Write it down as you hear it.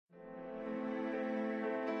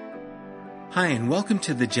Hi, and welcome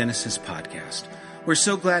to the Genesis Podcast. We're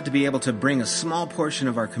so glad to be able to bring a small portion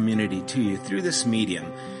of our community to you through this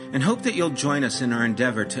medium, and hope that you'll join us in our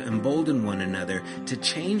endeavor to embolden one another to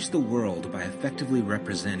change the world by effectively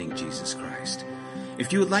representing Jesus Christ.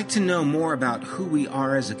 If you would like to know more about who we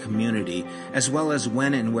are as a community, as well as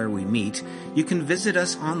when and where we meet, you can visit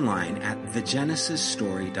us online at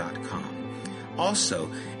thegenesisstory.com. Also,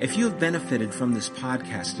 if you have benefited from this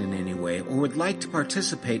podcast in any way or would like to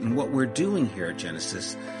participate in what we're doing here at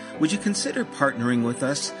Genesis, would you consider partnering with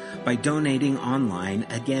us by donating online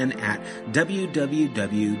again at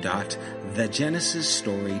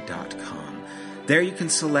www.thegenesisstory.com. There you can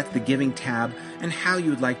select the giving tab and how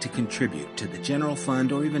you would like to contribute to the general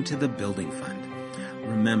fund or even to the building fund.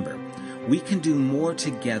 Remember, we can do more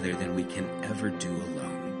together than we can ever do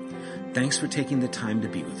alone. Thanks for taking the time to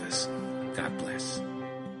be with us. God bless.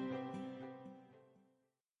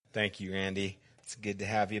 Thank you, Randy. It's good to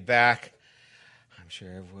have you back. I'm sure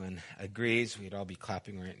everyone agrees. We'd all be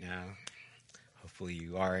clapping right now. Hopefully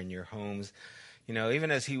you are in your homes. You know, even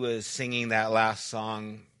as he was singing that last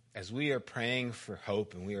song, as we are praying for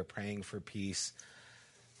hope and we are praying for peace,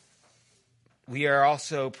 we are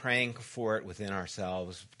also praying for it within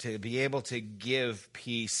ourselves. To be able to give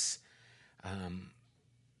peace,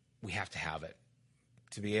 we have to have it.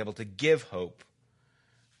 To be able to give hope,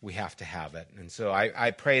 we have to have it. And so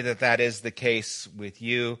I pray that that is the case with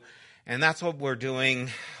you. And that's what we're doing,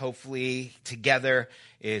 hopefully, together,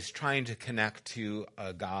 is trying to connect to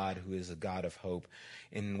a God who is a God of hope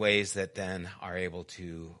in ways that then are able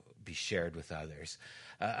to be shared with others.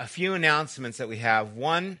 A few announcements that we have.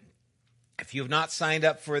 One, if you have not signed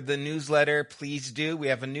up for the newsletter, please do. We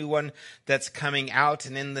have a new one that's coming out,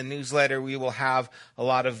 and in the newsletter we will have a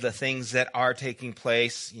lot of the things that are taking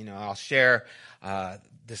place. You know, I'll share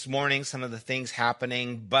this morning some of the things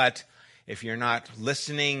happening, but if you're not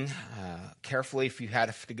listening carefully, if you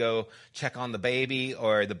had to go check on the baby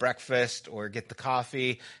or the breakfast or get the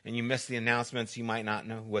coffee and you missed the announcements, you might not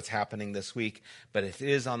know what's happening this week. But it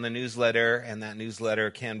is on the newsletter, and that newsletter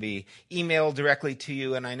can be emailed directly to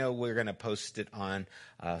you. And I know we're going to post it on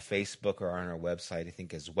Facebook or on our website, I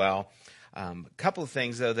think, as well. A couple of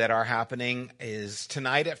things, though, that are happening is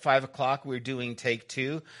tonight at 5 o'clock, we're doing Take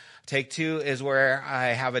Two. Take Two is where I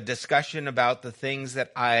have a discussion about the things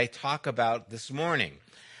that I talk about this morning.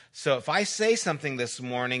 So if I say something this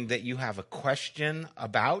morning that you have a question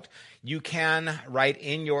about, you can write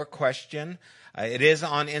in your question. It is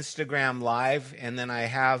on Instagram Live, and then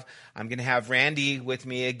I'm going to have Randy with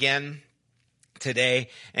me again today,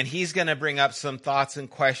 and he's going to bring up some thoughts and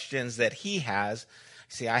questions that he has.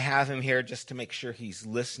 See, I have him here just to make sure he's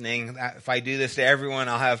listening. If I do this to everyone,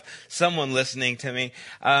 I'll have someone listening to me.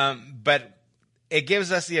 But it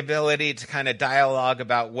gives us the ability to kind of dialogue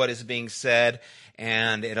about what is being said,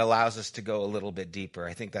 and it allows us to go a little bit deeper.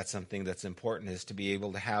 I think that's something that's important, is to be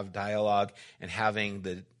able to have dialogue, and having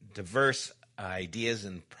the diverse ideas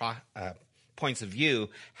and points of view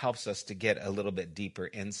helps us to get a little bit deeper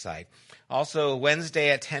insight. Also,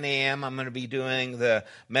 Wednesday at 10 a.m., I'm going to be doing the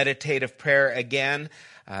meditative prayer again.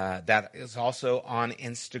 That is also on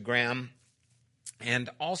Instagram. And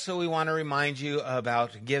also, we want to remind you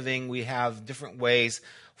about giving. We have different ways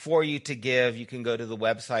for you to give. You can go to the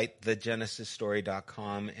website,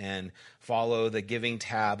 thegenesisstory.com, and follow the giving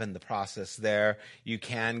tab and the process there. You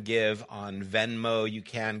can give on Venmo. You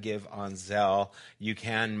can give on Zelle. You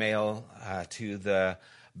can mail to the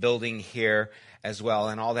building here as well.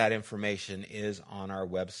 And all that information is on our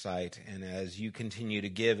website. And as you continue to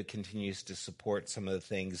give, it continues to support some of the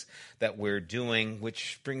things that we're doing,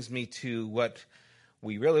 which brings me to what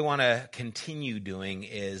we really want to continue doing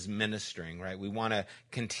is ministering, right? We want to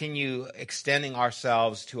continue extending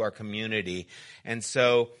ourselves to our community. And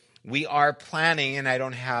so we are planning, and I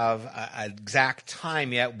don't have an exact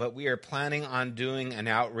time yet, but we are planning on doing an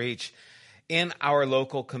outreach in our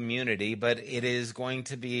local community, but it is going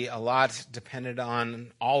to be a lot dependent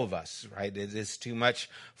on all of us, right? It is too much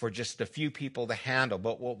for just a few people to handle.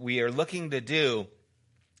 But what we are looking to do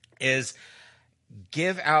is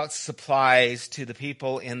give out supplies to the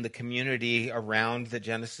people in the community around the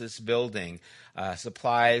Genesis building.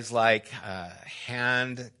 Supplies like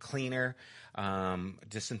hand cleaner,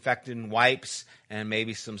 disinfectant wipes, and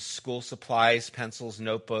maybe some school supplies, pencils,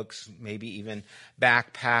 notebooks, maybe even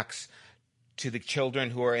backpacks to the children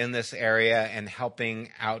who are in this area, and helping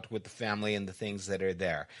out with the family and the things that are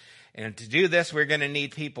there. And to do this, we're going to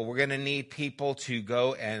need people. We're going to need people to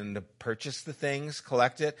go and purchase the things,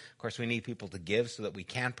 collect it. Of course, we need people to give so that we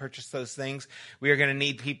can purchase those things. We are going to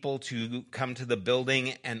need people to come to the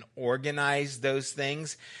building and organize those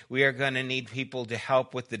things. We are going to need people to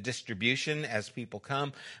help with the distribution as people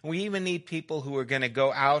come. We even need people who are going to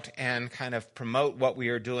go out and kind of promote what we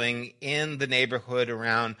are doing in the neighborhood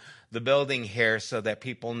around the building here so that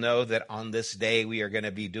people know that on this day we are going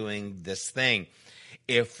to be doing this thing.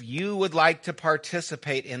 If you would like to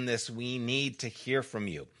participate in this, we need to hear from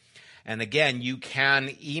you. And again, you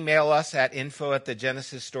can email us at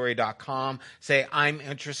info@thegenesisstory.com. Say, I'm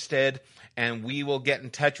interested, and we will get in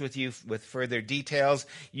touch with you with further details.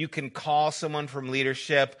 You can call someone from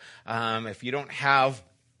leadership. If you don't have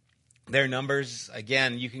their numbers,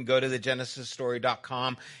 again, you can go to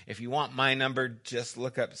thegenesisstory.com. If you want my number, just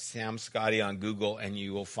look up Sam Scotty on Google and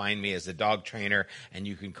you will find me as a dog trainer, and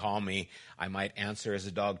you can call me. I might answer as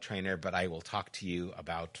a dog trainer, but I will talk to you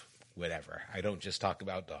about whatever. I don't just talk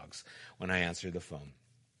about dogs when I answer the phone,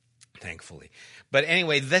 thankfully. But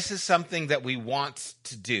anyway, this is something that we want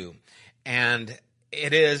to do. And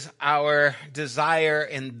it is our desire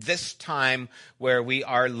in this time where we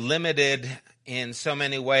are limited in so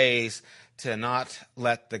many ways to not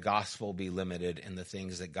let the gospel be limited in the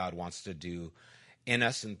things that God wants to do in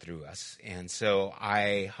us and through us. And so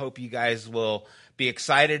I hope you guys will be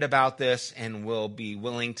excited about this and will be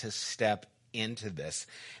willing to step into this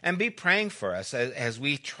and be praying for us as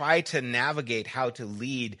we try to navigate how to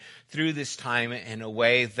lead through this time in a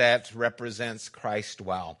way that represents Christ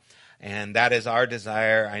well. And that is our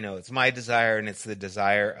desire. I know it's my desire, and it's the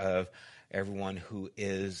desire of everyone who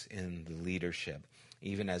is in the leadership.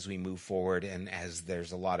 Even as we move forward and as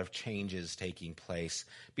there's a lot of changes taking place,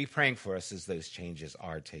 be praying for us as those changes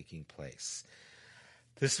are taking place.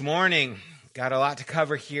 This morning, got a lot to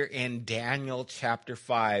cover here in Daniel chapter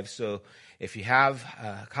 5. So if you have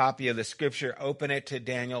a copy of the scripture, open it to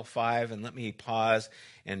Daniel 5, and let me pause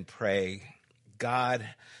and pray. God,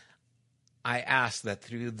 I ask that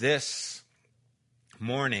through this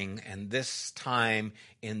morning and this time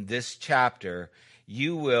in this chapter,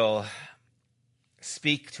 you will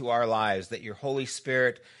speak to our lives, that your Holy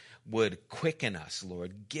Spirit would quicken us,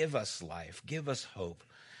 Lord. Give us life. Give us hope.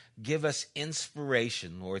 Give us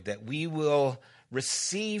inspiration, Lord, that we will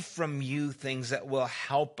receive from you things that will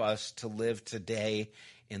help us to live today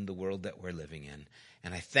in the world that we're living in.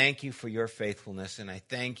 And I thank you for your faithfulness, and I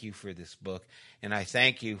thank you for this book, and I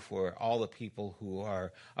thank you for all the people who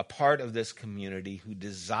are a part of this community who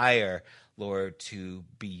desire, Lord, to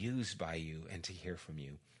be used by you and to hear from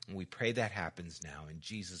you. And we pray that happens now. In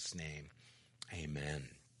Jesus' name, amen.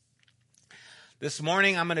 This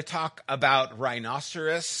morning, I'm going to talk about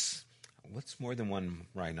rhinoceros. What's more than one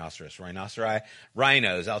rhinoceros?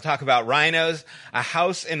 Rhinos. I'll talk about rhinos, a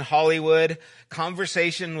house in Hollywood,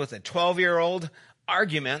 conversation with a 12-year-old,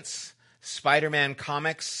 arguments, Spider-Man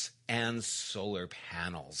comics, and solar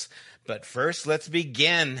panels. But first, let's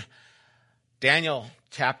begin. Daniel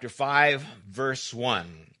chapter 5, verse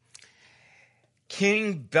 1.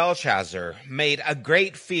 King Belshazzar made a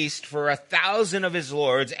great feast for 1,000 of his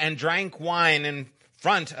lords and drank wine in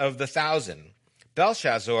front of the 1,000.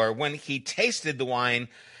 Belshazzar, when he tasted the wine,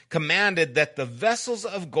 commanded that the vessels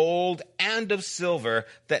of gold and of silver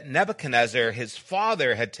that Nebuchadnezzar his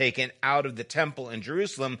father had taken out of the temple in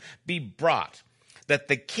Jerusalem be brought, that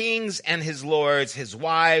the kings and his lords, his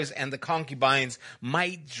wives, and the concubines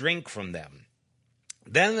might drink from them.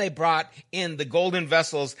 Then they brought in the golden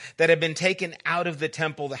vessels that had been taken out of the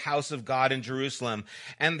temple, the house of God in Jerusalem.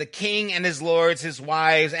 And the king and his lords, his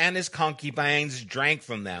wives, and his concubines drank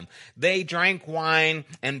from them. They drank wine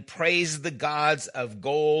and praised the gods of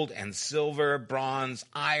gold and silver, bronze,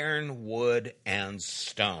 iron, wood, and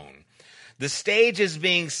stone. The stage is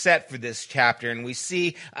being set for this chapter, and we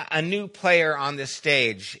see a new player on this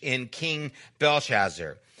stage in King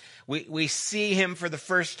Belshazzar. We see him for the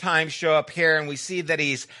first time show up here, and we see that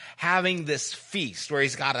he's having this feast where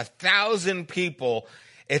he's got 1,000 people.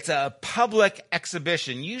 It's a public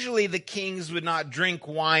exhibition. Usually the kings would not drink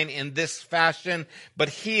wine in this fashion, but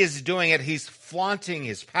he is doing it. He's flaunting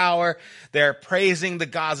his power. They're praising the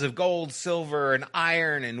gods of gold, silver, and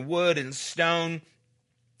iron, and wood, and stone.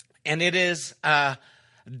 And it is a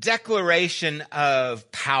declaration of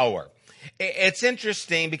power. It's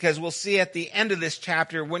interesting because we'll see at the end of this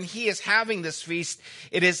chapter, when he is having this feast,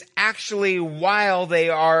 it is actually while they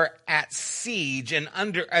are at siege and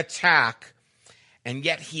under attack, and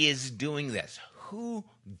yet he is doing this. Who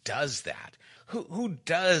does that? Who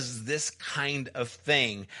does this kind of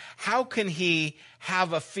thing? How can he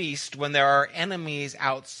have a feast when there are enemies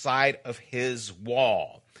outside of his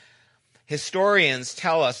wall? Historians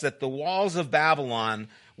tell us that the walls of Babylon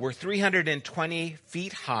were 320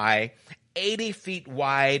 feet high, 80 feet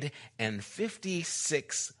wide, and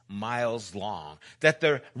 56 miles long. That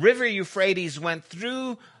the river Euphrates went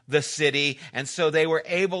through the city, and so they were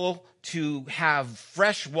able to have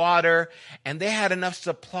fresh water, and they had enough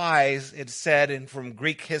supplies, it said from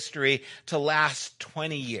Greek history, to last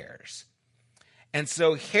 20 years. And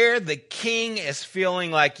so here the king is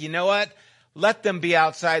feeling like, you know what? Let them be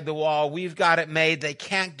outside the wall. We've got it made. They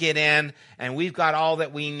can't get in, and we've got all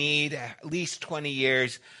that we need, at least 20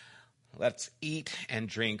 years. Let's eat and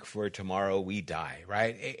drink, for tomorrow we die,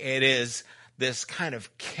 right? It is this kind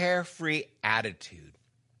of carefree attitude.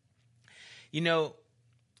 You know,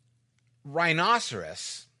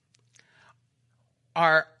 rhinoceros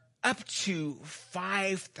are up to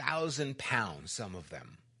 5,000 pounds, some of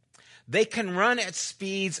them. They can run at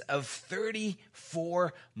speeds of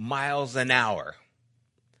 34 miles an hour.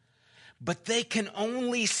 But they can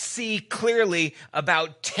only see clearly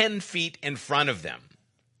about 10 feet in front of them.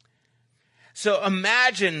 So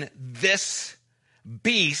imagine this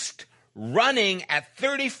beast running at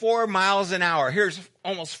 34 miles an hour. Here's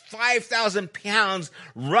almost 5,000 pounds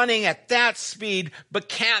running at that speed, but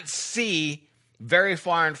can't see very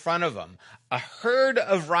far in front of them. A herd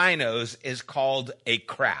of rhinos is called a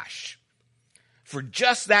crash. For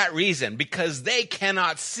just that reason, because they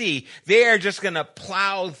cannot see, they are just going to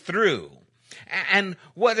plow through. And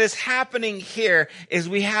what is happening here is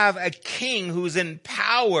we have a king who's in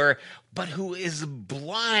power, but who is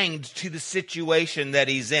blind to the situation that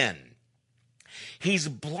he's in. He's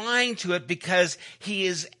blind to it because he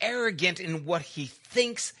is arrogant in what he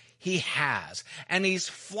thinks he has, and he's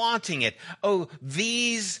flaunting it. Oh,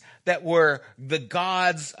 these that were the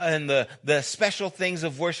gods and the special things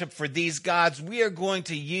of worship for these gods, we are going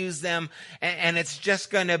to use them, and it's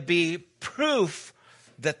just going to be proof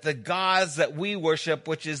that the gods that we worship,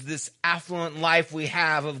 which is this affluent life we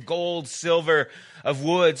have of gold, silver, of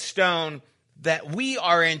wood, stone, that we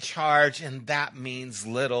are in charge, and that means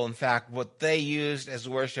little. In fact, what they used as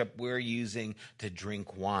worship, we're using to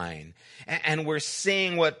drink wine. And we're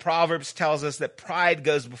seeing what Proverbs tells us, that pride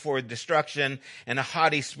goes before destruction and a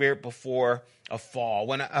haughty spirit before a fall.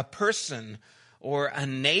 When a person or a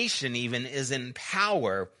nation even is in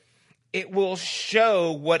power, it will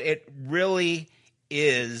show what it really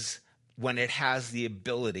is when it has the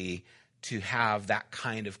ability to have that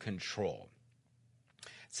kind of control.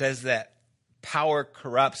 It says that power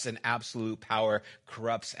corrupts and absolute power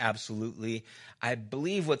corrupts absolutely. I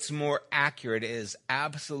believe what's more accurate is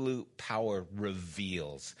absolute power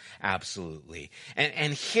reveals absolutely.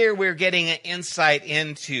 And here we're getting an insight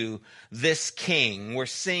into this king. We're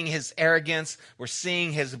seeing his arrogance, we're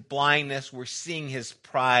seeing his blindness, we're seeing his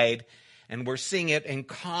pride, and we're seeing it in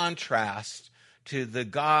contrast to the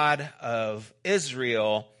God of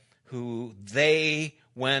Israel, who they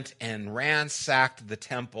went and ransacked the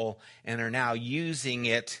temple and are now using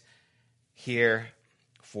it here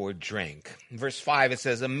for drink. In verse 5, it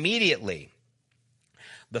says, immediately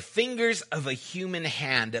the fingers of a human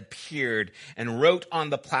hand appeared and wrote on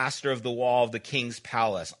the plaster of the wall of the king's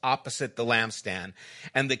palace opposite the lampstand.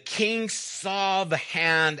 And the king saw the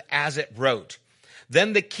hand as it wrote.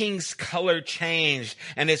 Then the king's color changed,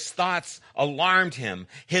 and his thoughts alarmed him.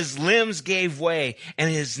 His limbs gave way, and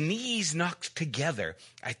his knees knocked together.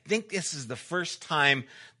 I think this is the first time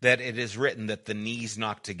that it is written that the knees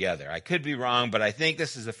knock together. I could be wrong, but I think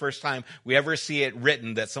this is the first time we ever see it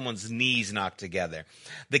written that someone's knees knock together.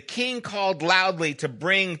 The king called loudly to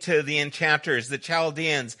bring to the enchanters, the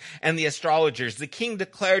Chaldeans, and the astrologers. The king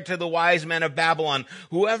declared to the wise men of Babylon,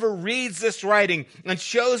 whoever reads this writing and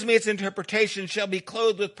shows me its interpretation shall be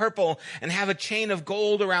clothed with purple and have a chain of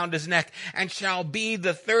gold around his neck and shall be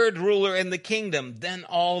the third ruler in the kingdom. Then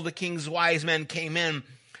all the king's wise men came in,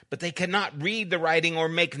 but they could not read the writing or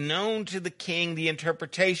make known to the king the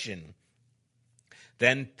interpretation.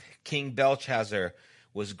 Then King Belshazzar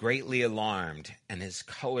was greatly alarmed, and his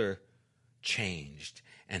color changed,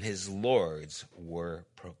 and his lords were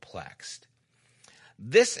perplexed.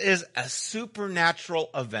 This is a supernatural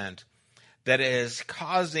event that is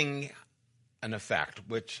causing an effect,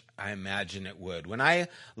 which I imagine it would. When I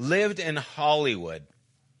lived in Hollywood,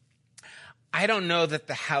 I don't know that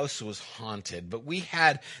the house was haunted, but we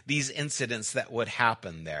had these incidents that would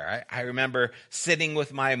happen there. I remember sitting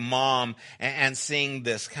with my mom and seeing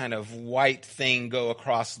this kind of white thing go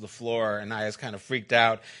across the floor, and I was kind of freaked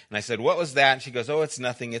out. And I said, "What was that?" And she goes, "Oh, it's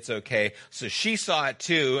nothing. It's okay." So she saw it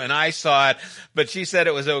too, and I saw it, but she said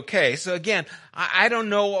it was okay. So again, I don't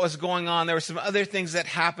know what was going on. There were some other things that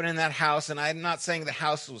happened in that house, and I'm not saying the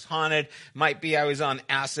house was haunted. Might be I was on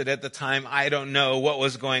acid at the time. I don't know what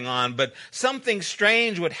was going on, but something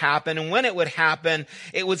strange would happen, and when it would happen,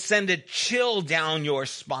 it would send a chill down your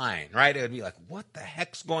spine, right? It would be like, what the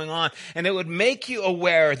heck's going on? And it would make you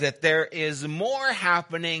aware that there is more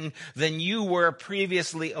happening than you were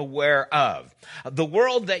previously aware of. The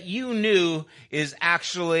world that you knew is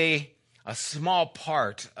actually a small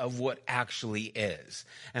part of what actually is.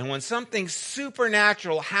 And when something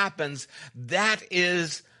supernatural happens, that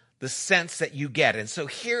is the sense that you get. And so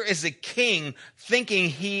here is a king thinking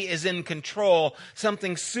he is in control.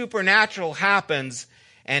 Something supernatural happens,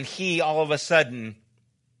 and he all of a sudden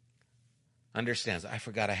understands. I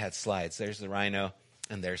forgot I had slides. There's the rhino,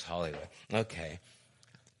 and there's Hollywood. Okay.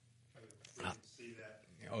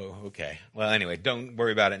 Oh, okay. Well, anyway, don't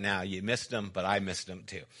worry about it now. You missed them, but I missed them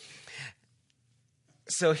too.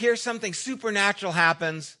 So here something supernatural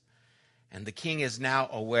happens, and the king is now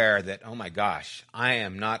aware that, oh my gosh, I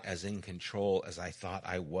am not as in control as I thought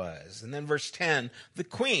I was. And then verse 10, the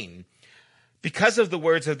queen, because of the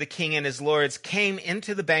words of the king and his lords, came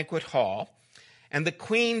into the banquet hall, and the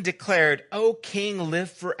queen declared, "O king,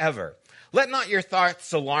 live forever. Let not your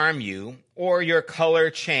thoughts alarm you, or your color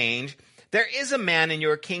change. There is a man in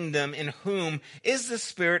your kingdom in whom is the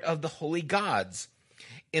spirit of the holy gods.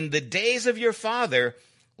 In the days of your father,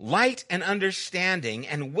 light and understanding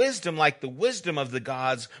and wisdom like the wisdom of the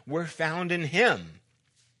gods were found in him.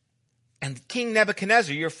 And King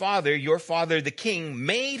Nebuchadnezzar, your father the king,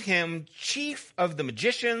 made him chief of the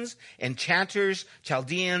magicians, enchanters,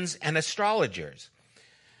 Chaldeans, and astrologers.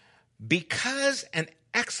 Because an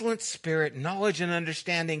excellent spirit, knowledge, and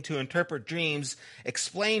understanding to interpret dreams,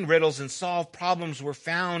 explain riddles, and solve problems were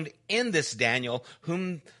found in this Daniel,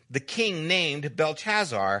 whom the king named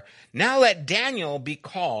Belshazzar. Now let Daniel be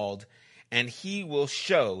called, and he will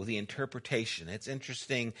show the interpretation." It's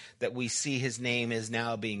interesting that we see his name is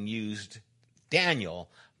now being used,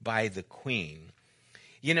 Daniel, by the queen.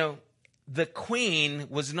 You know, the queen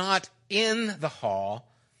was not in the hall,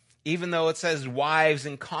 even though it says wives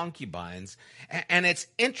and concubines. And it's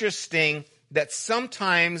interesting that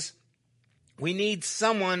sometimes we need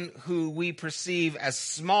someone who we perceive as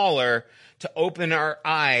smaller to open our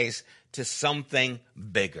eyes to something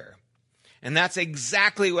bigger. And that's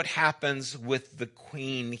exactly what happens with the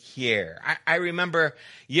queen here. I remember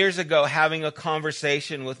years ago having a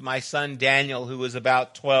conversation with my son Daniel, who was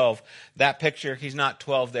about 12. That picture, he's not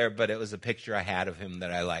 12 there, but it was a picture I had of him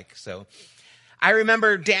that I like. So I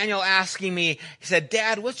remember Daniel asking me, he said,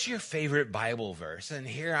 "Dad, what's your favorite Bible verse?" And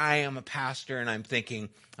here I am, a pastor, and I'm thinking,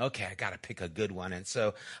 okay, I got to pick a good one. And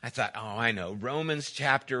so I thought, oh, I know, Romans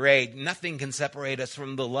chapter 8, nothing can separate us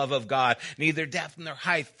from the love of God, neither depth nor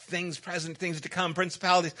height, things present, things to come,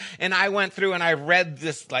 principalities. And I went through and I read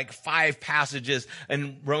this like 5 passages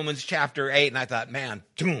in Romans chapter 8, and I thought, man,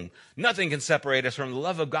 nothing can separate us from the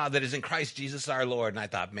love of God that is in Christ Jesus our Lord. And I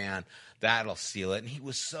thought, man, that'll seal it. And he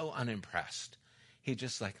was so unimpressed. He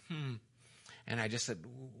just like, And I just said,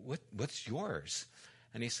 what's yours?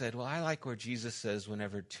 And he said, well, I like where Jesus says,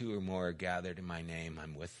 whenever 2 or more are gathered in my name,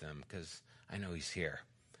 I'm with them, because I know he's here.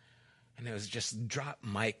 And it was just drop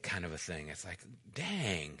mic kind of a thing. It's like,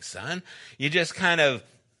 dang, son, you just kind of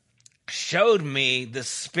showed me the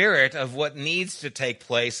spirit of what needs to take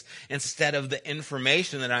place instead of the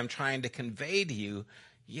information that I'm trying to convey to you.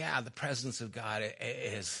 Yeah, the presence of God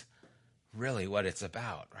is really what it's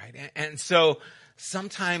about, right? And so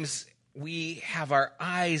sometimes we have our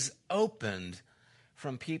eyes opened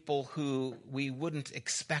from people who we wouldn't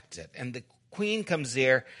expect it. And the queen comes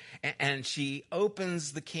there and she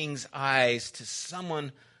opens the king's eyes to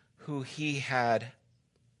someone who he had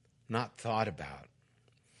not thought about.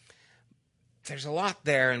 There's a lot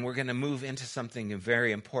there, and we're going to move into something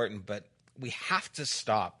very important, but we have to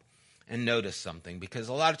stop and notice something, because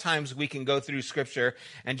a lot of times we can go through Scripture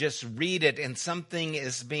and just read it, and something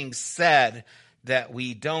is being said that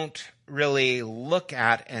we don't really look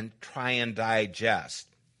at and try and digest.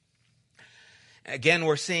 Again,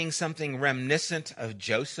 we're seeing something reminiscent of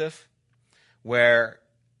Joseph, where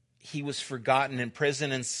he was forgotten in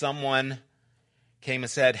prison and someone came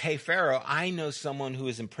and said, "Hey, Pharaoh, I know someone who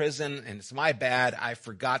is in prison, and it's my bad. I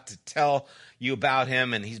forgot to tell you about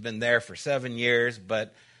him, and he's been there for 7 years,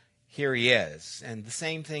 but here he is. And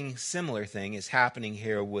the similar thing is happening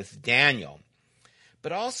here with Daniel.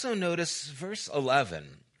 But also notice verse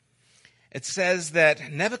 11. It says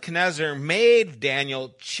that Nebuchadnezzar made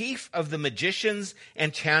Daniel chief of the magicians,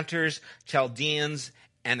 enchanters, Chaldeans,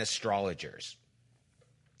 and astrologers.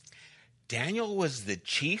 Daniel was the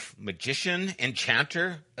chief magician,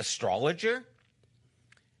 enchanter, astrologer.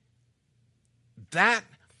 That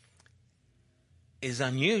is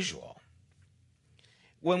unusual.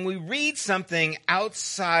 When we read something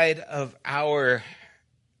outside of our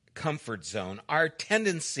comfort zone, our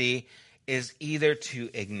tendency is either to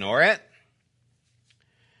ignore it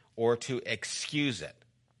or to excuse it.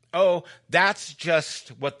 Oh, that's just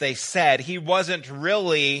what they said. He wasn't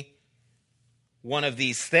really one of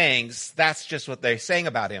these things. That's just what they're saying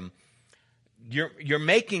about him. You're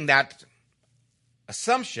making that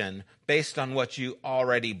assumption based on what you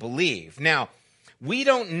already believe. Now, we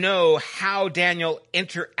don't know how Daniel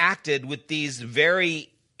interacted with these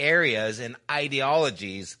very areas and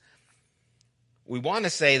ideologies. We want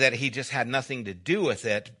to say that he just had nothing to do with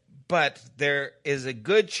it, but there is a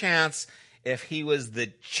good chance if he was the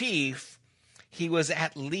chief, he was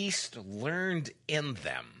at least learned in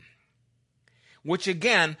them, which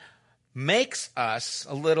again makes us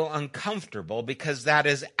a little uncomfortable because that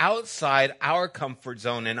is outside our comfort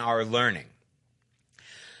zone and our learning.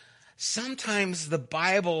 Sometimes the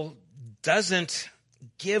Bible doesn't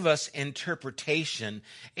give us interpretation.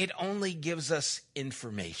 It only gives us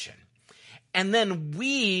information. And then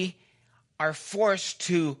we are forced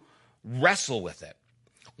to wrestle with it.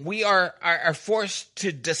 We are forced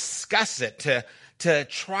to discuss it, to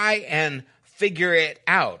try and figure it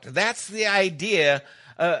out. That's the idea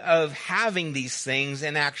of having these things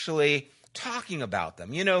and actually talking about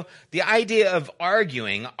them. You know, the idea of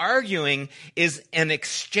arguing is an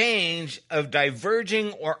exchange of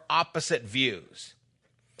diverging or opposite views.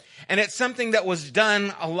 And it's something that was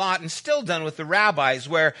done a lot and still done with the rabbis,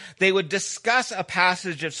 where they would discuss a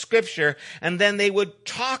passage of Scripture and then they would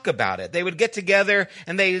talk about it. They would get together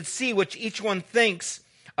and they would see what each one thinks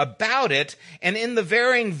about it. And in the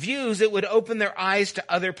varying views, it would open their eyes to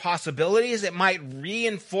other possibilities. It might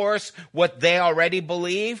reinforce what they already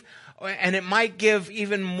believe, and it might give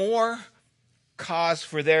even more cause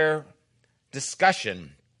for their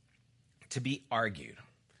discussion to be argued.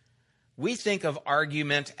 We think of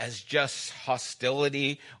argument as just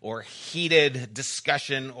hostility or heated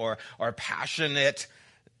discussion or passionate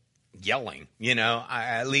yelling. You know,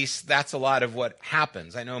 at least that's a lot of what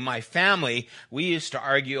happens. I know in my family, we used to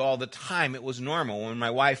argue all the time. It was normal. When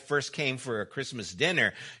my wife first came for a Christmas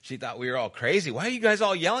dinner, she thought we were all crazy. Why are you guys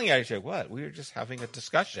all yelling at each other? What? We were just having a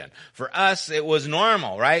discussion. For us, it was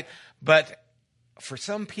normal, right? But for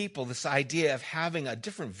some people, this idea of having a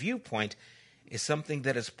different viewpoint is something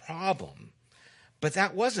that is a problem. But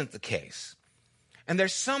that wasn't the case. And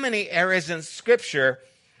there's so many areas in Scripture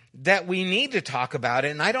that we need to talk about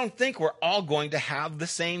it, and I don't think we're all going to have the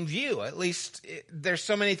same view. At least there's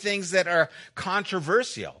so many things that are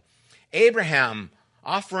controversial. Abraham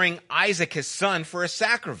offering Isaac, his son, for a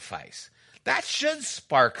sacrifice. That should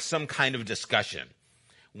spark some kind of discussion.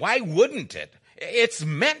 Why wouldn't it? It's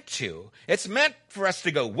meant to. It's meant for us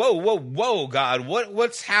to go, whoa, whoa, whoa, God,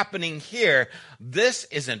 what's happening here? This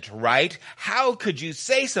isn't right. How could you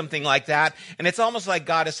say something like that? And it's almost like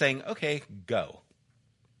God is saying, okay, go.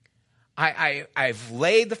 I've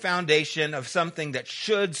laid the foundation of something that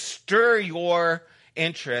should stir your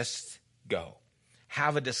interest. Go.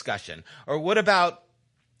 Have a discussion. Or what about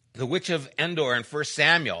the witch of Endor in 1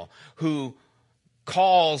 Samuel, who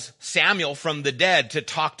calls Samuel from the dead to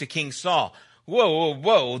talk to King Saul? Whoa, whoa,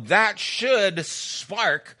 whoa, that should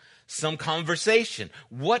spark some conversation.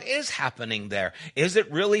 What is happening there? Is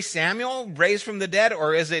it really Samuel raised from the dead,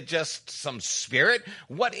 or is it just some spirit?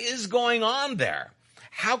 What is going on there?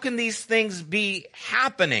 How can these things be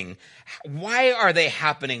happening? Why are they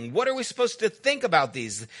happening? What are we supposed to think about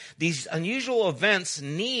these? These unusual events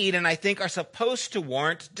need, and I think are supposed to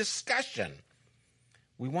warrant discussion.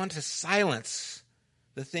 We want to silence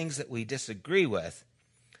the things that we disagree with,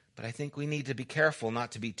 but I think we need to be careful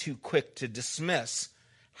not to be too quick to dismiss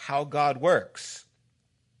how God works.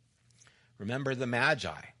 Remember the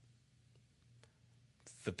Magi,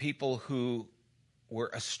 the people who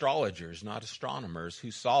were astrologers, not astronomers,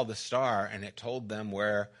 who saw the star and it told them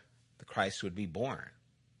where the Christ would be born.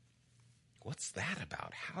 What's that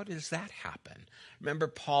about? How does that happen? Remember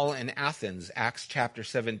Paul in Athens, Acts chapter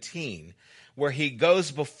 17, where he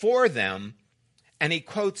goes before them and he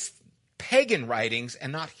quotes pagan writings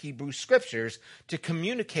and not Hebrew scriptures to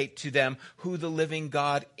communicate to them who the living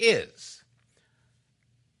God is.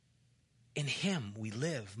 In him we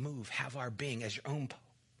live, move, have our being, as your own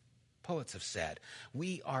poets have said.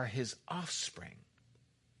 We are his offspring.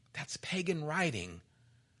 That's pagan writing.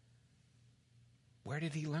 Where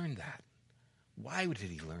did he learn that? Why did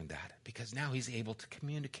he learn that? Because now he's able to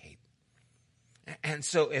communicate. And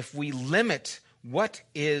so if we limit what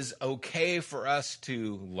is okay for us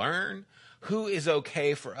to learn, who is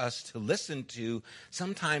okay for us to listen to,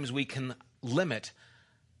 sometimes we can limit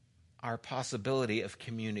our possibility of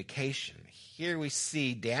communication. Here we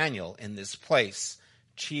see Daniel in this place,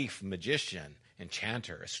 chief magician,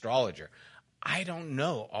 enchanter, astrologer. I don't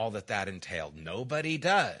know all that entailed. Nobody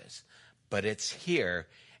does. But it's here,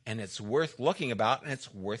 and it's worth looking about, and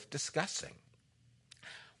it's worth discussing.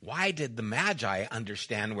 Why did the Magi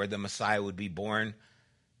understand where the Messiah would be born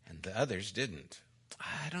and the others didn't?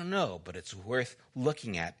 I don't know, but it's worth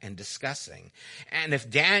looking at and discussing. And if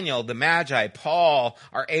Daniel, the Magi, Paul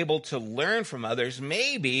are able to learn from others,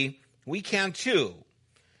 maybe we can too.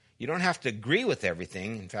 You don't have to agree with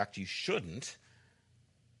everything. In fact, you shouldn't.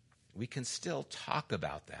 We can still talk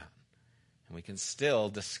about that. And we can still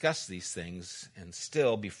discuss these things and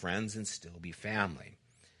still be friends and still be family.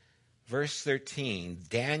 Verse 13,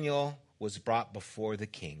 Daniel was brought before the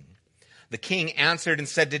king. The king answered and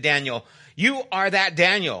said to Daniel, "You are that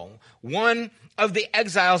Daniel, one of the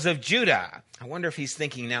exiles of Judah." I wonder if he's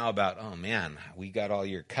thinking now about, oh man, we got all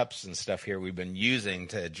your cups and stuff here we've been using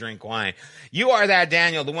to drink wine. "You are that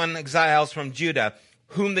Daniel, the one exiles from Judah,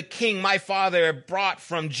 whom the king, my father, brought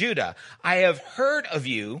from Judah. I have heard of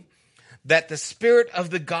you that the spirit of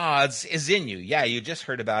the gods is in you." Yeah, you just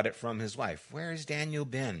heard about it from his wife. Where has Daniel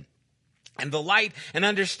been? "And the light and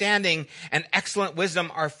understanding and excellent wisdom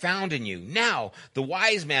are found in you. Now, the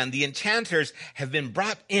wise man, the enchanters, have been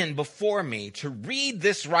brought in before me to read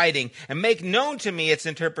this writing and make known to me its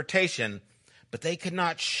interpretation. But they could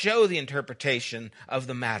not show the interpretation of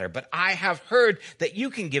the matter. But I have heard that you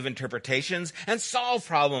can give interpretations and solve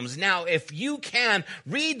problems. Now, if you can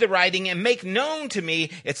read the writing and make known to me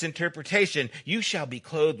its interpretation, you shall be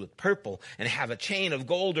clothed with purple and have a chain of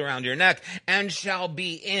gold around your neck and shall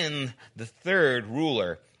be in the third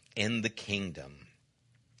ruler in the kingdom."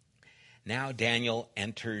 Now Daniel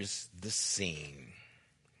enters the scene.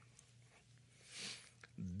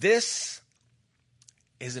 This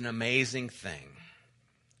is an amazing thing,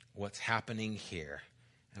 what's happening here.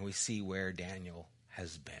 And we see where Daniel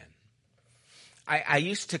has been. I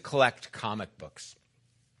used to collect comic books.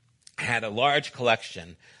 I had a large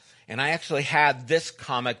collection, and I actually had this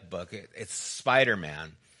comic book. It's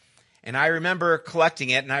Spider-Man. And I remember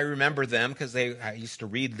collecting it, and I remember them because I used to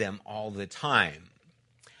read them all the time.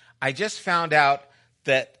 I just found out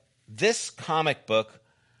that this comic book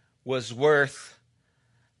was worth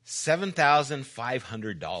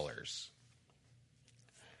 $7,500.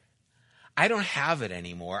 I don't have it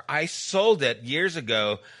anymore. I sold it years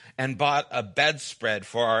ago and bought a bedspread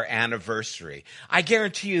for our anniversary. I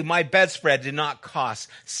guarantee you my bedspread did not cost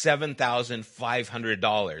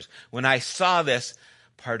 $7,500. When I saw this,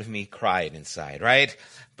 part of me cried inside, right?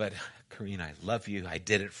 But Karina, I love you. I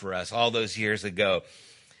did it for us all those years ago.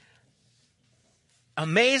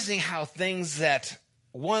 Amazing how things that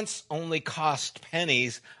once only cost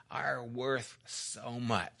pennies are worth so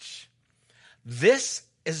much. This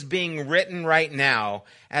is being written right now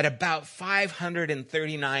at about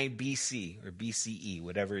 539 BC or BCE,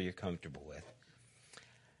 whatever you're comfortable with.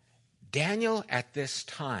 Daniel at this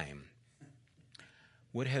time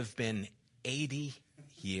would have been 80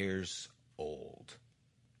 years old.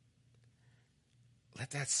 Let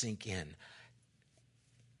that sink in.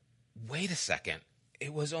 Wait a second.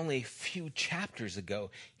 It was only a few chapters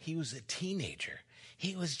ago, he was a teenager.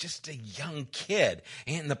 He was just a young kid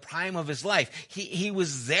in the prime of his life. He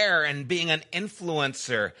was there and being an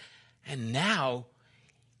influencer. And now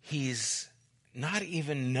he's not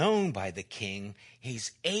even known by the king.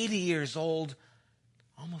 He's 80 years old,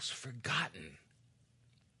 almost forgotten.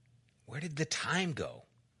 Where did the time go?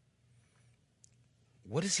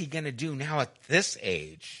 What is he going to do now at this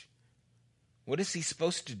age? What is he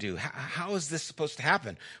supposed to do? How is this supposed to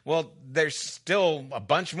happen? Well, there's still a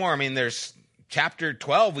bunch more. I mean, there's chapter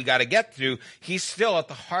 12 we got to get through. He's still at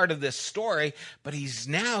the heart of this story, but he's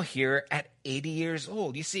now here at 80 years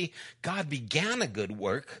old. You see, God began a good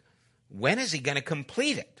work. When is he going to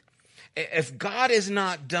complete it? If God is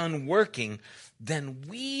not done working, then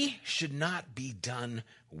we should not be done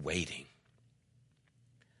waiting.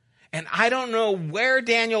 And I don't know where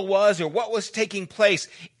Daniel was or what was taking place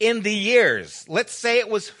in the years. Let's say it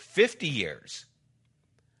was 50 years.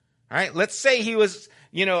 All right, let's say he was,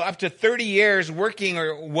 up to 30 years working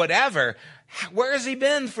or whatever. Where has he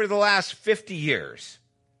been for the last 50 years?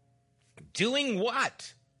 Doing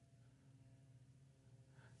what?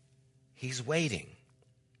 He's waiting.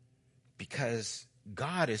 because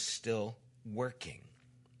God is still working.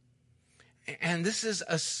 And this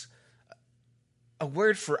is a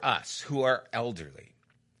word for us who are elderly,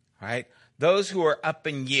 right? Those who are up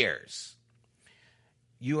in years.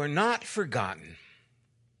 You are not forgotten.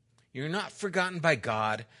 You're not forgotten by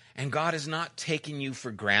God, and God is not taking you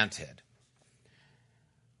for granted.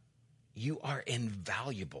 You are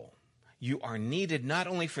invaluable. You are needed not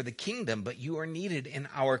only for the kingdom, but you are needed in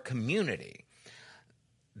our community.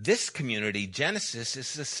 This community, Genesis, is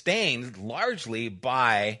sustained largely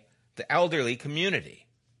by the elderly community.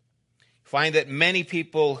 Find that many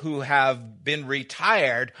people who have been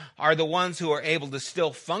retired are the ones who are able to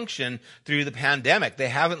still function through the pandemic. They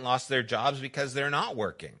haven't lost their jobs because they're not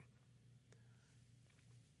working.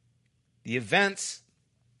 The events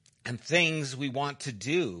and things we want to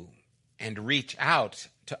do and reach out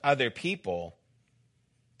to other people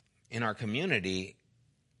in our community,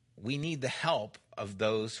 we need the help of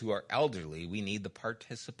those who are elderly. We need the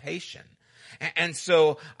participation. And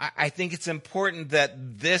so I think it's important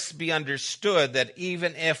that this be understood, that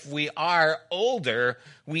even if we are older,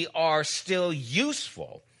 we are still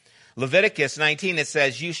useful. Leviticus 19, it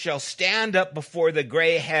says, "You shall stand up before the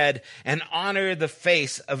gray head and honor the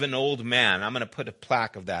face of an old man." I'm going to put a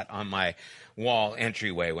plaque of that on my wall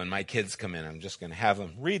entryway when my kids come in. I'm just going to have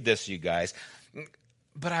them read this, you guys.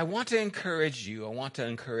 But I want to encourage you, I want to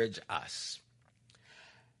encourage us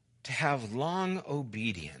to have long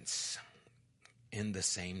obedience in the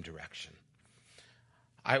same direction.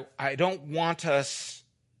 I don't want us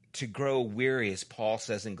to grow weary, as Paul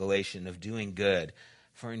says in Galatians, of doing good.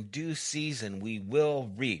 For in due season we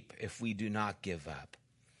will reap if we do not give up.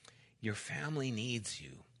 Your family needs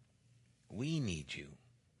you. We need you.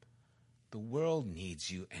 The world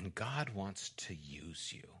needs you, and God wants to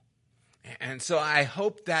use you. And so I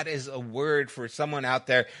hope that is a word for someone out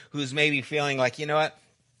there who's maybe feeling like, you know what?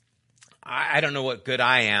 I don't know what good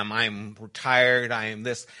I am. I'm retired. I am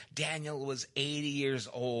this. Daniel was 80 years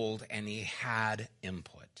old, and he had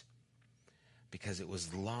input because it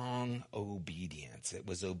was long obedience. It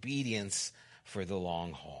was obedience for the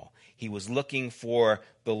long haul. He was looking for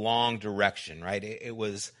the long direction, right? It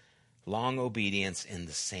was long obedience in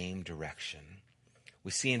the same direction.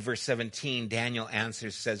 We see in verse 17, Daniel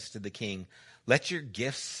says to the king, "Let your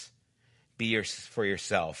gifts be for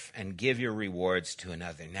yourself and give your rewards to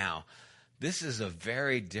another." Now, this is a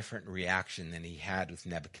very different reaction than he had with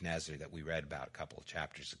Nebuchadnezzar that we read about a couple of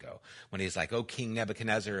chapters ago, when he's like, "Oh, King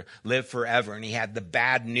Nebuchadnezzar, live forever." And he had the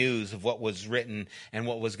bad news of what was written and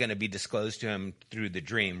what was going to be disclosed to him through the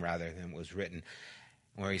dream rather than what was written,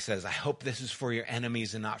 where he says, "I hope this is for your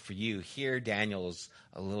enemies and not for you." Here, Daniel is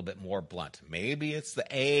a little bit more blunt. Maybe it's the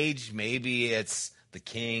age, maybe it's the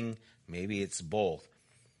king, maybe it's both.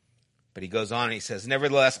 But he goes on and he says,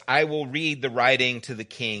 "Nevertheless, I will read the writing to the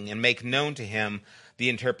king and make known to him the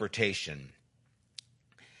interpretation."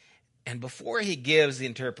 And before he gives the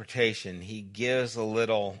interpretation, he gives a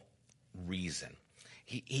little reason.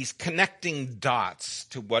 He's connecting dots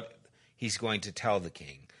to what he's going to tell the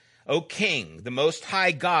king. "O king, the Most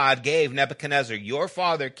High God gave Nebuchadnezzar, your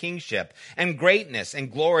father, kingship and greatness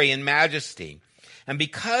and glory and majesty. And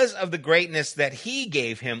because of the greatness that he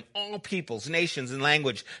gave him, all peoples, nations, and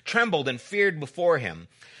language trembled and feared before him.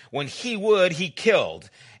 When he would, he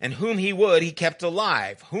killed, and whom he would, he kept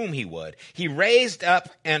alive. Whom he would, he raised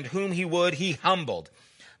up, and whom he would, he humbled.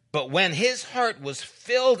 But when his heart was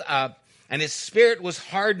filled up, and his spirit was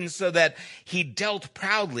hardened so that he dealt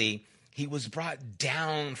proudly, he was brought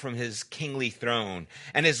down from his kingly throne,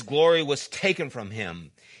 and his glory was taken from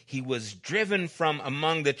him. He was driven from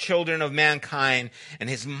among the children of mankind, and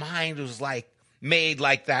his mind was made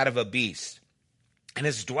like that of a beast. And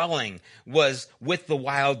his dwelling was with the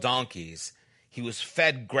wild donkeys. He was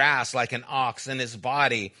fed grass like an ox, and his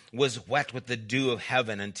body was wet with the dew of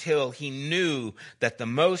heaven, until he knew that the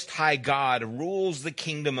Most High God rules the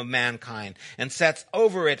kingdom of mankind and sets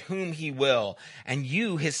over it whom he will. And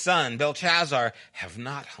you, his son, Belshazzar, have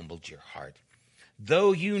not humbled your heart,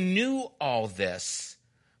 though you knew all this.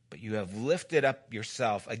 But you have lifted up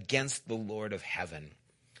yourself against the Lord of heaven,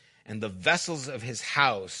 and the vessels of his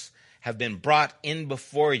house have been brought in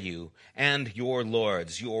before you, and your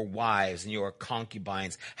lords, your wives, and your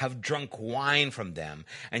concubines have drunk wine from them,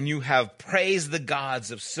 and you have praised the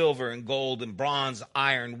gods of silver and gold and bronze,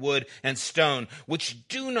 iron, wood, and stone, which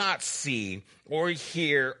do not see or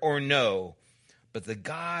hear or know, but the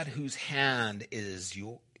God whose hand is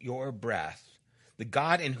your breath, the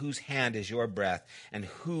God in whose hand is your breath, and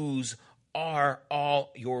whose are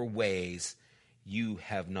all your ways, you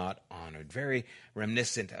have not honored." Very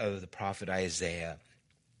reminiscent of the prophet Isaiah.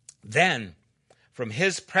 "Then from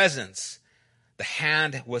his presence the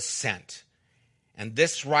hand was sent, and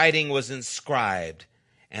this writing was inscribed,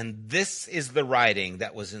 and this is the writing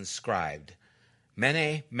that was inscribed: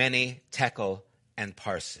 Mene, Mene, Tekel, and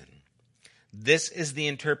Parsin. This is the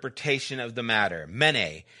interpretation of the matter.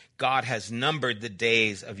 Mene, God has numbered the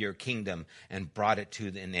days of your kingdom and brought it to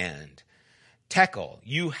an end. Tekel,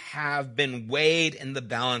 you have been weighed in the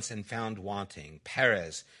balance and found wanting.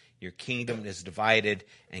 Peres, your kingdom is divided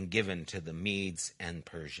and given to the Medes and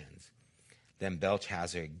Persians. Then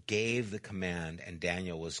Belshazzar gave the command, and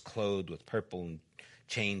Daniel was clothed with purple, and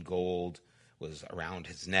chain gold was around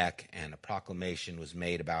his neck, and a proclamation was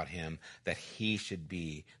made about him that he should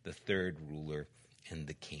be the third ruler in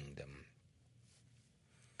the kingdom.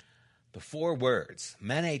 The 4 words,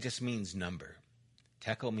 Mene just means number.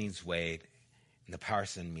 Tekel means weighed, and the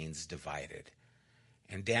Parsin means divided.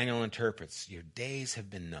 And Daniel interprets, your days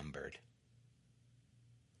have been numbered.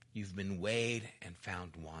 You've been weighed and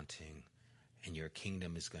found wanting, and your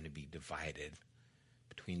kingdom is going to be divided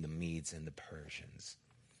between the Medes and the Persians.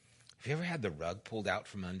 Have you ever had the rug pulled out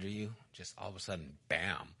from under you? Just all of a sudden,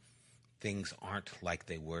 bam, things aren't like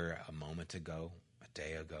they were a moment ago, a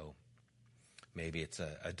day ago. Maybe it's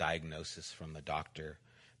a diagnosis from the doctor.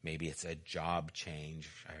 Maybe it's a job change.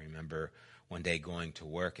 I remember one day going to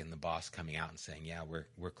work and the boss coming out and saying, yeah,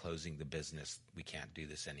 we're closing the business. We can't do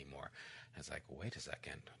this anymore. I was like, well, wait a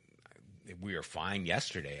second. We were fine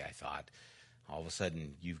yesterday, I thought. All of a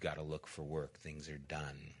sudden, you've got to look for work. Things are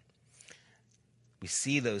done. We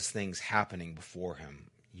see those things happening before him.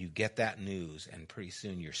 You get that news, and pretty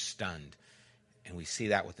soon you're stunned. And we see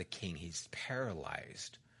that with the king. He's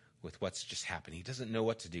paralyzed with what's just happened. He doesn't know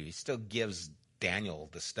what to do. He still gives Daniel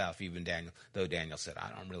the stuff, even though Daniel said,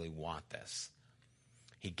 I don't really want this.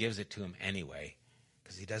 He gives it to him anyway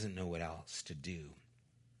because he doesn't know what else to do.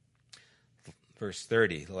 Verse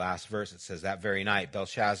 30, the last verse, it says, that very night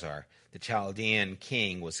Belshazzar, the Chaldean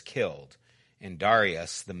king, was killed, and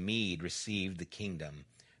Darius the Mede received the kingdom,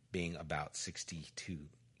 being about 62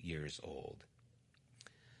 years old.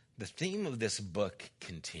 The theme of this book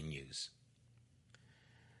continues.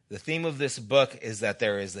 The theme of this book is that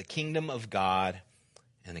there is the kingdom of God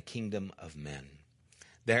and a kingdom of men.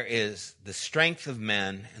 There is the strength of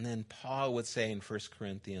men, and then Paul would say in 1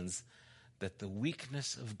 Corinthians that the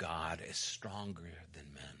weakness of God is stronger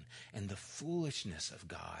than men, and the foolishness of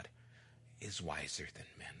God is wiser than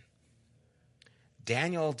men.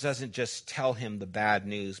 Daniel doesn't just tell him the bad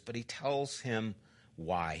news, but he tells him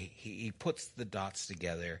why. He puts the dots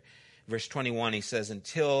together. Verse 21, he says,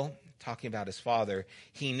 until, talking about his father,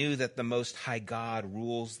 he knew that the Most High God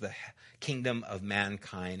rules the kingdom of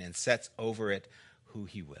mankind and sets over it who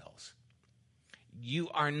he wills. You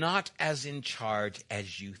are not as in charge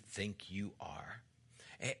as you think you are.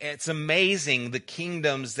 It's amazing the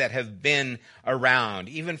kingdoms that have been around,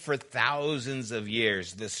 even for thousands of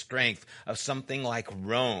years, the strength of something like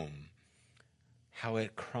Rome, how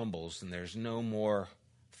it crumbles, and there's no more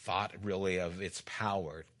thought really of its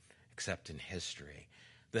power except in history.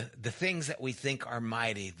 The things that we think are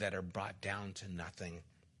mighty that are brought down to nothing.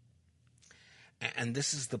 And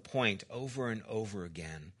this is the point over and over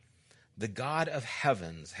again. The God of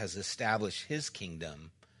heavens has established his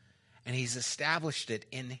kingdom, and he's established it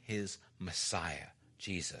in his Messiah,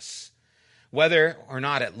 Jesus. Whether or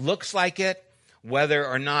not it looks like it, whether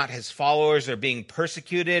or not his followers are being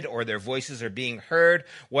persecuted or their voices are being heard,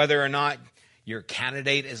 whether or not your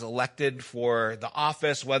candidate is elected for the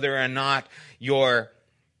office, whether or not your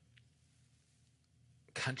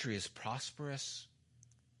country is prosperous,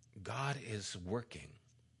 God is working.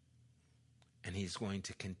 And he's going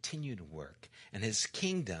to continue to work. And his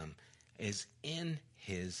kingdom is in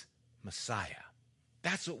his Messiah.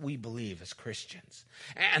 That's what we believe as Christians.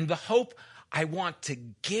 And the hope I want to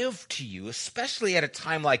give to you, especially at a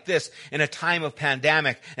time like this, in a time of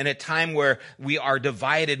pandemic, in a time where we are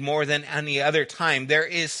divided more than any other time, there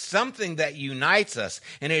is something that unites us,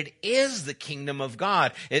 and it is the kingdom of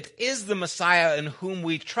God. It is the Messiah in whom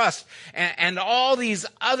we trust, and all these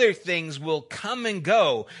other things will come and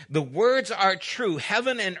go. The words are true.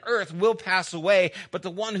 Heaven and earth will pass away, but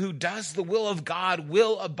the one who does the will of God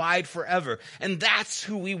will abide forever, and that's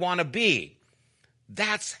who we want to be.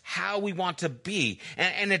 That's how we want to be.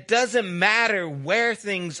 And it doesn't matter where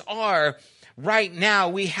things are. Right now,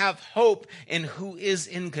 we have hope in who is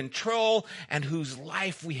in control and whose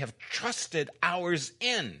life we have trusted ours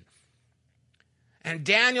in. And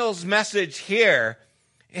Daniel's message here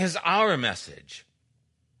is our message.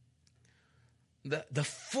 The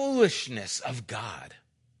foolishness of God.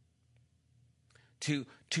 To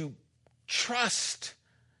trust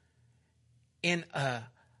in a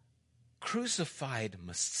crucified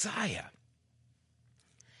Messiah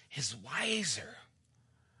is wiser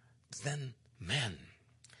than men.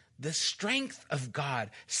 The strength of God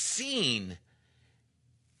seen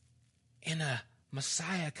in a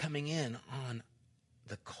Messiah coming in on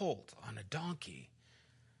the colt, on a donkey,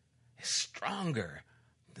 is stronger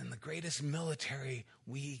than the greatest military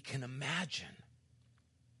we can imagine.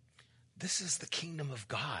 This is the kingdom of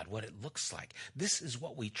God, what it looks like. This is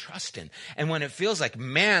what we trust in. And when it feels like,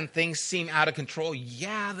 man, things seem out of control,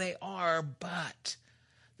 yeah, they are, but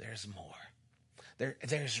there's more.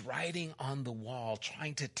 There's writing on the wall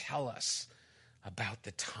trying to tell us about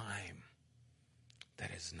the time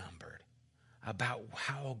that is numbered, about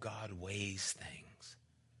how God weighs things.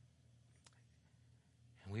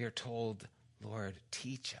 And we are told, Lord,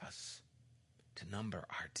 teach us to number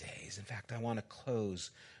our days. In fact, I want to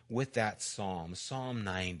close with that psalm, Psalm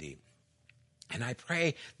 90. And I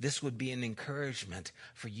pray this would be an encouragement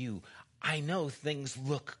for you. I know things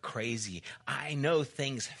look crazy. I know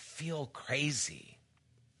things feel crazy.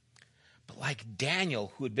 But like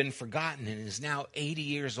Daniel, who had been forgotten and is now 80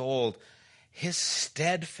 years old, his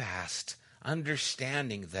steadfast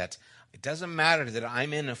understanding that it doesn't matter that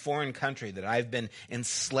I'm in a foreign country, that I've been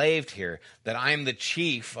enslaved here, that I'm the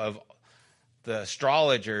chief of the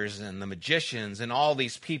astrologers and the magicians and all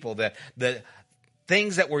these people, that the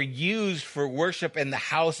things that were used for worship in the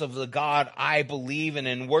house of the God I believe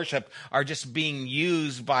in worship are just being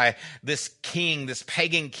used by this king, this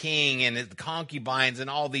pagan king and his concubines and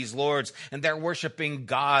all these lords, and they're worshiping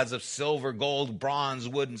gods of silver, gold, bronze,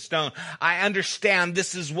 wood, and stone. I understand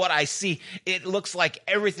this is what I see. It looks like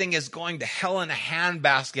everything is going to hell in a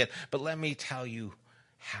handbasket, but let me tell you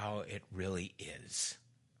how it really is.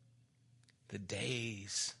 The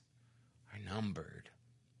days are numbered.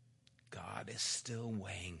 God is still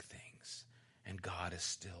weighing things, and God is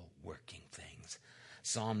still working things.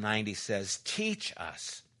 Psalm 90 says, teach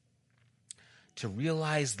us to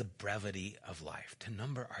realize the brevity of life, to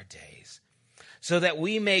number our days, so that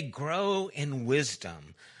we may grow in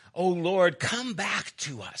wisdom. Oh Lord, come back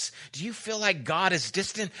to us. Do you feel like God is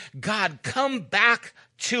distant? God, come back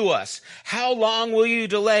to us. How long will you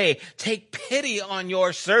delay? Take pity on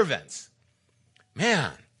your servants.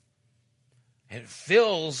 Man, it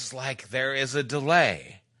feels like there is a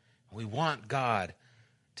delay. We want God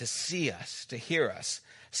to see us, to hear us.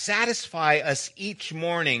 Satisfy us each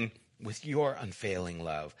morning with your unfailing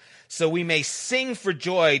love, so we may sing for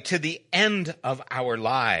joy to the end of our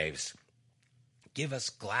lives. Give us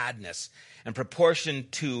gladness in proportion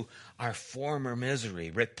to our former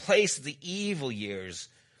misery. Replace the evil years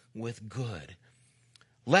with good.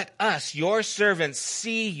 Let us, your servants,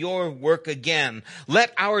 see your work again.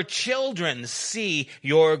 Let our children see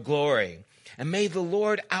your glory. And may the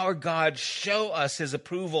Lord our God show us his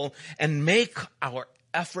approval and make our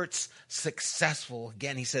efforts successful.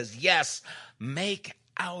 Again, he says, yes, make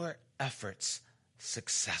our efforts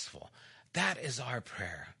successful. That is our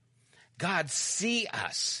prayer. God, see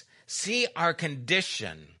us, see our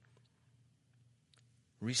condition.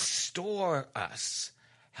 Restore us.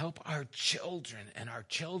 Help our children and our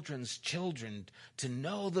children's children to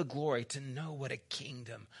know the glory, to know what a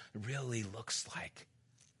kingdom really looks like.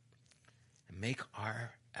 And make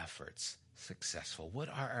our efforts successful. What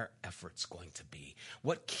are our efforts going to be?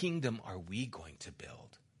 What kingdom are we going to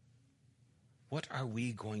build? What are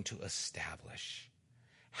we going to establish?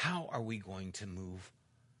 How are we going to move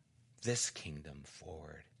this kingdom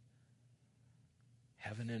forward?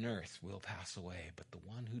 Heaven and earth will pass away, but the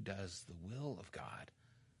one who does the will of God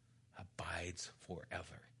abides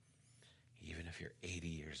forever, even if you're 80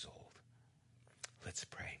 years old. Let's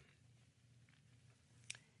pray.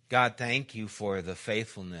 God, thank you for the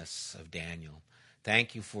faithfulness of Daniel.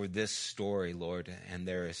 Thank you for this story, Lord, and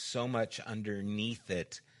there is so much underneath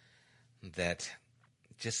it that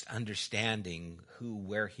just understanding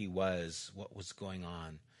where he was, what was going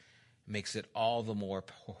on, makes it all the more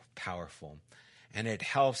powerful. And it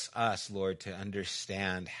helps us, Lord, to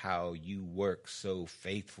understand how you work so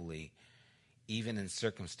faithfully, even in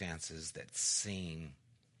circumstances that seem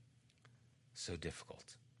so difficult.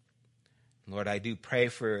 Lord, I do pray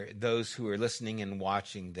for those who are listening and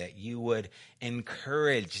watching that you would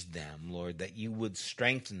encourage them, Lord, that you would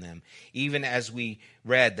strengthen them, even as we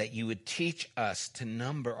read, that you would teach us to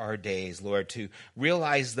number our days, Lord, to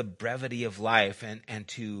realize the brevity of life and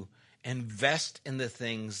to invest in the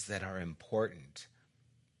things that are important,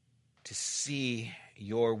 to see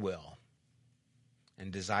your will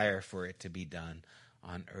and desire for it to be done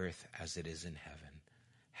on earth as it is in heaven.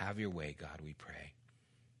 Have your way, God, we pray.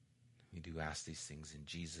 We do ask these things in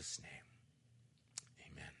Jesus'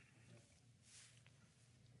 name. Amen.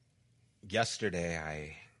 Yesterday,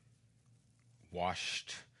 I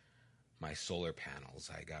washed my solar panels.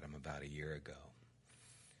 I got them about a year ago.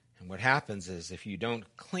 And what happens is if you don't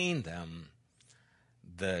clean them,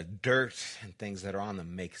 the dirt and things that are on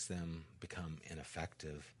them makes them become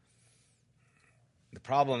ineffective. The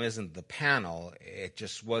problem isn't the panel, it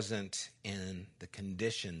just wasn't in the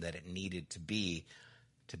condition that it needed to be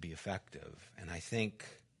effective. And I think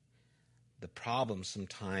the problem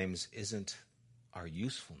sometimes isn't our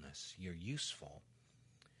usefulness. You're useful.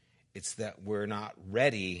 It's that we're not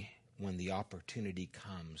ready when the opportunity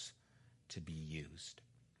comes to be used.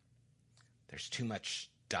 There's too much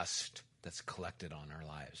dust that's collected on our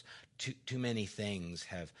lives. Too many things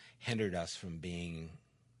have hindered us from being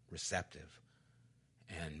receptive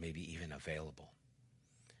and maybe even available.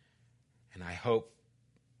 And I hope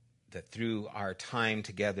that through our time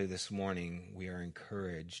together this morning, we are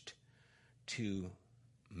encouraged to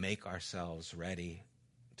make ourselves ready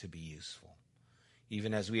to be useful.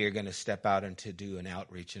 Even as we are going to step out and to do an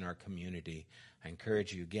outreach in our community, I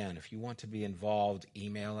encourage you again, if you want to be involved,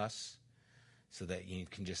 email us so that you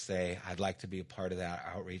can just say, I'd like to be a part of that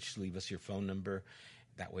outreach. Leave us your phone number.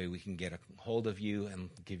 That way we can get a hold of you and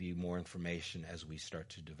give you more information as we start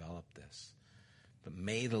to develop this. But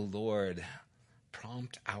may the Lord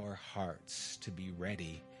prompt our hearts to be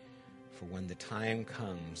ready for when the time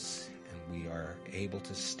comes and we are able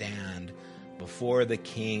to stand before the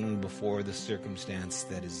King, before the circumstance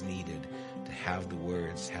that is needed, to have the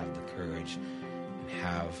words, have the courage, and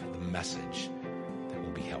have the message that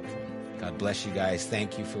will be helpful. God bless you guys.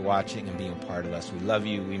 Thank you for watching and being a part of us. We love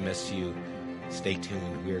you. We miss you. Stay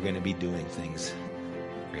tuned. We are going to be doing things,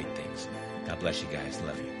 great things. God bless you guys.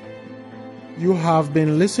 Love you. You have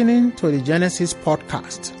been listening to the Genesis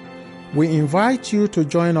podcast. We invite you to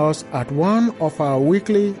join us at one of our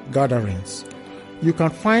weekly gatherings. You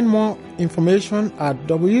can find more information at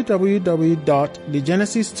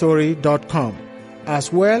www.thegenesisstory.com,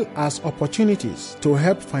 as well as opportunities to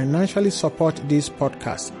help financially support this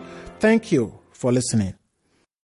podcast. Thank you for listening.